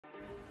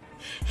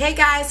Hey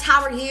guys,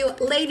 how are you?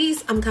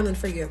 Ladies, I'm coming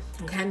for you.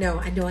 Okay, I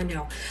know.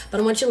 But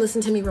I want you to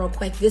listen to me real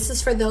quick. This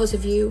is for those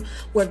of you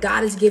where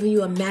God has given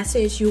you a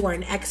message. You are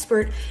an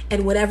expert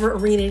in whatever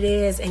arena it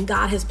is, and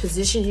God has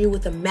positioned you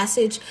with a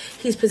message.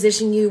 He's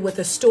positioned you with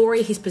a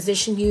story. He's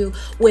positioned you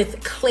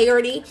with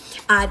clarity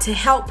to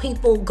help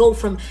people go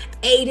from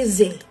A to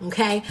Z,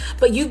 okay?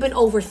 But you've been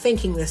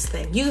overthinking this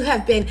thing. You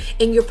have been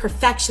in your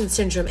perfection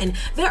syndrome, and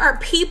there are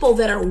people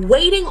that are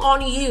waiting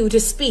on you to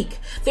speak.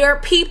 There are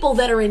people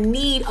that are in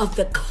need of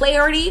the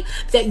clarity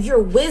that your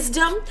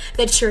wisdom,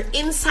 that your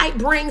insight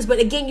brings. But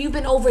again, you've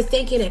been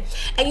overthinking it.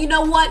 And you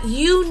know what?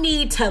 You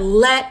need to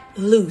let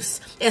loose.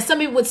 As some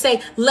people would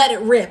say, let it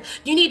rip.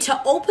 You need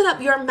to open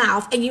up your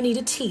mouth and you need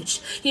to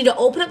teach. You need to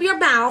open up your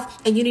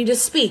mouth and you need to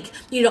speak.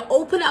 You need to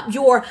open up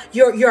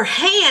your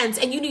hands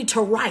and you need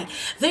to write.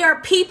 There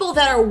are people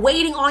that are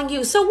waiting on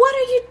you. So what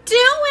are you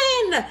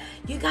doing?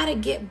 You got to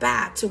get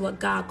back to what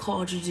God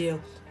called you to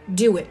do.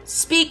 Do it.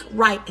 Speak,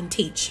 write, and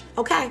teach.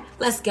 Okay,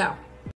 let's go.